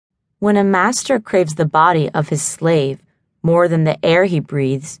When a master craves the body of his slave more than the air he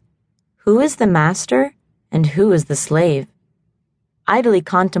breathes, who is the master and who is the slave? Idly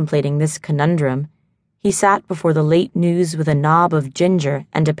contemplating this conundrum, he sat before the late news with a knob of ginger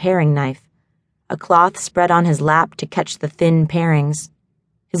and a paring knife, a cloth spread on his lap to catch the thin parings.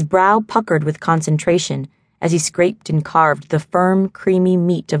 His brow puckered with concentration as he scraped and carved the firm, creamy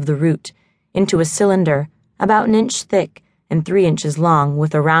meat of the root into a cylinder about an inch thick and 3 inches long,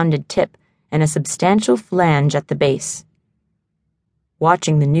 with a rounded tip and a substantial flange at the base.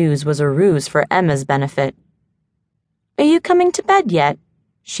 Watching the news was a ruse for Emma's benefit. "Are you coming to bed yet?"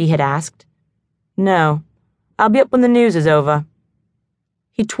 she had asked. "No, I'll be up when the news is over."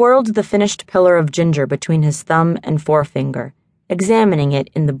 He twirled the finished pillar of ginger between his thumb and forefinger, examining it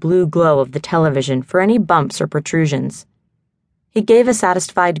in the blue glow of the television for any bumps or protrusions. He gave a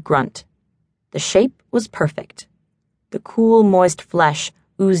satisfied grunt. The shape was perfect. The cool, moist flesh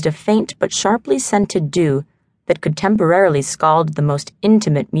oozed a faint but sharply scented dew that could temporarily scald the most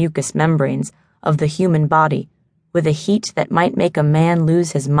intimate mucous membranes of the human body with a heat that might make a man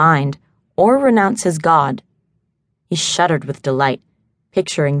lose his mind or renounce his God. He shuddered with delight,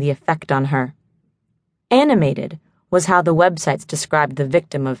 picturing the effect on her. Animated was how the websites described the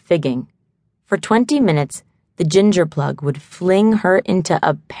victim of figging. For 20 minutes, the ginger plug would fling her into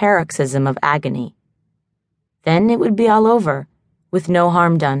a paroxysm of agony. Then it would be all over, with no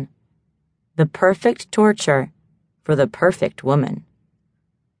harm done. The perfect torture for the perfect woman.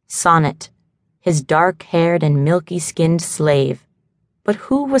 Sonnet, his dark-haired and milky-skinned slave. But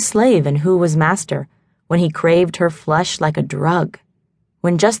who was slave and who was master when he craved her flesh like a drug?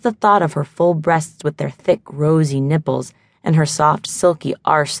 When just the thought of her full breasts with their thick, rosy nipples and her soft, silky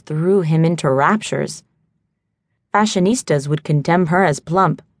arse threw him into raptures. Fashionistas would condemn her as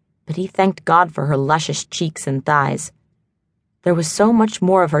plump, but he thanked God for her luscious cheeks and thighs. There was so much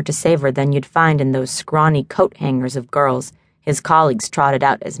more of her to savor than you'd find in those scrawny coat hangers of girls his colleagues trotted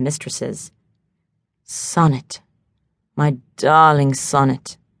out as mistresses. Sonnet. My darling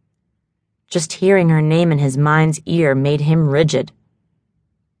Sonnet. Just hearing her name in his mind's ear made him rigid.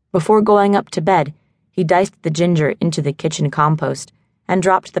 Before going up to bed, he diced the ginger into the kitchen compost and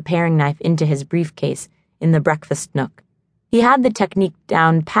dropped the paring knife into his briefcase in the breakfast nook. He had the technique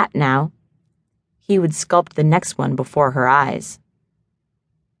down pat now. He would sculpt the next one before her eyes.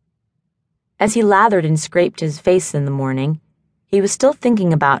 As he lathered and scraped his face in the morning, he was still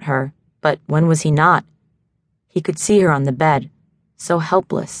thinking about her, but when was he not? He could see her on the bed, so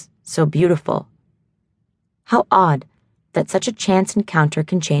helpless, so beautiful. How odd that such a chance encounter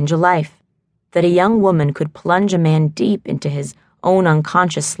can change a life, that a young woman could plunge a man deep into his own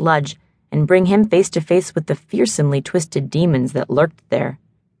unconscious sludge and bring him face to face with the fearsomely twisted demons that lurked there.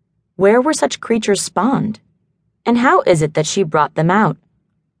 Where were such creatures spawned? And how is it that she brought them out?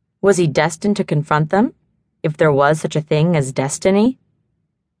 Was he destined to confront them, if there was such a thing as destiny?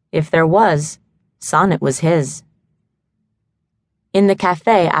 If there was, Sonnet was his. In the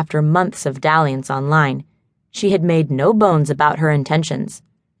cafe, after months of dalliance online, she had made no bones about her intentions.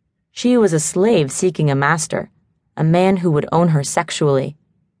 She was a slave seeking a master, a man who would own her sexually.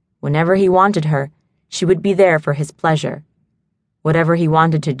 Whenever he wanted her, she would be there for his pleasure. Whatever he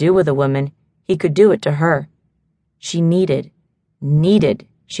wanted to do with a woman, he could do it to her. She needed,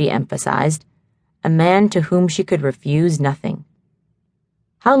 she emphasized, a man to whom she could refuse nothing.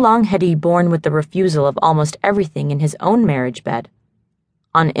 How long had he borne with the refusal of almost everything in his own marriage bed?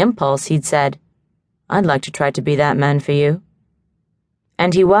 On impulse, he'd said, "I'd like to try to be that man for you."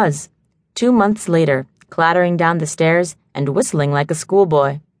 And he was, 2 months later, clattering down the stairs and whistling like a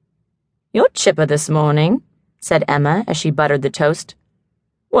schoolboy. "You're chipper this morning," said Emma as she buttered the toast.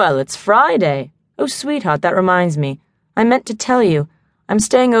 "Well, it's Friday. Oh, sweetheart, that reminds me. I meant to tell you. I'm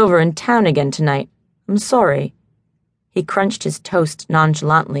staying over in town again tonight. I'm sorry." He crunched his toast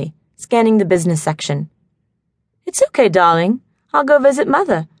nonchalantly, scanning the business section. "It's okay, darling. I'll go visit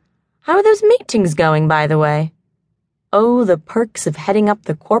Mother. How are those meetings going, by the way?" Oh, the perks of heading up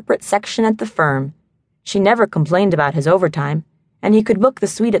the corporate section at the firm. She never complained about his overtime, and he could book the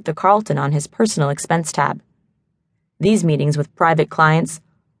suite at the Carlton on his personal expense tab. These meetings with private clients,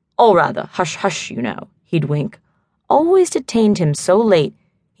 or rather, hush, you know, he'd wink, always detained him so late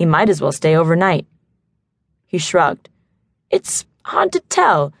he might as well stay overnight. He shrugged. "It's hard to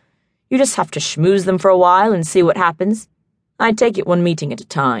tell. You just have to schmooze them for a while and see what happens. I take it one meeting at a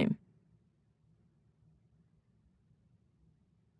time."